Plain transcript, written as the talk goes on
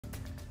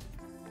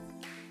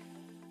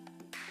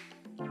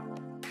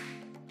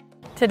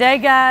Today,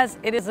 guys,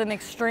 it is an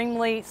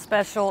extremely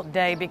special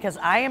day because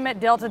I am at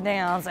Delta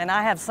Downs and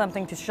I have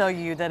something to show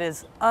you that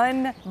is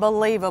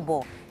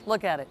unbelievable.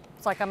 Look at it.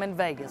 It's like I'm in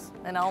Vegas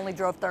and I only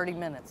drove 30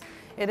 minutes.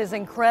 It is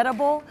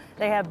incredible.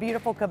 They have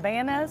beautiful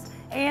cabanas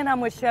and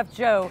I'm with Chef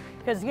Joe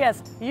because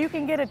yes, you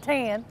can get a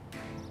tan,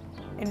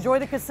 enjoy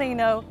the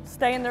casino,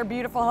 stay in their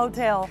beautiful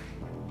hotel.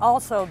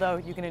 Also, though,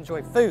 you can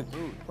enjoy food.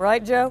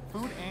 Right, Joe?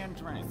 Food and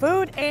drinks.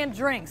 Food and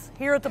drinks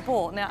here at the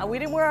pool. Now, we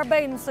didn't wear our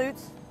bathing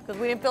suits because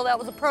we didn't feel that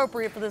was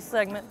appropriate for this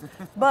segment.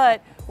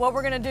 But what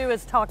we're gonna do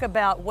is talk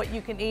about what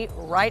you can eat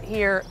right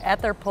here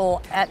at their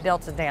pool at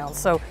Delta Downs.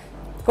 So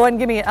go ahead and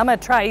give me, I'm gonna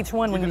try each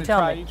one when you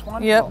tell me. Each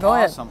one? Yep, go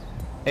ahead.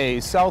 A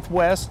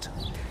Southwest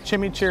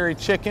chimichurri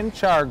chicken,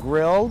 char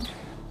grilled,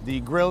 the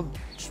grilled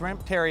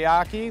shrimp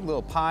teriyaki,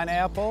 little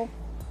pineapple,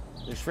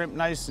 the shrimp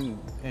nice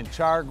and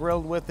char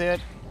grilled with it,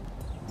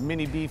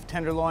 mini beef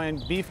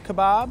tenderloin beef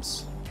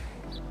kebabs,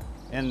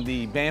 and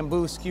the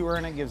bamboo skewer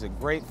in it gives it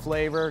great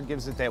flavor,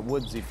 gives it that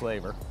woodsy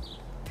flavor.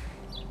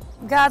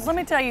 Guys, let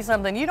me tell you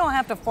something. You don't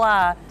have to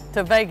fly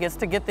to Vegas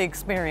to get the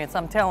experience,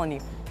 I'm telling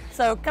you.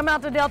 So come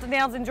out to Delta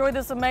Downs, enjoy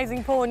this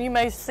amazing pool, and you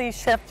may see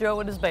Chef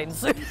Joe in his bathing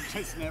suit. You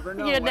just never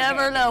know. You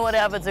never know what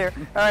happens here.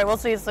 All right, we'll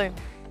see you soon.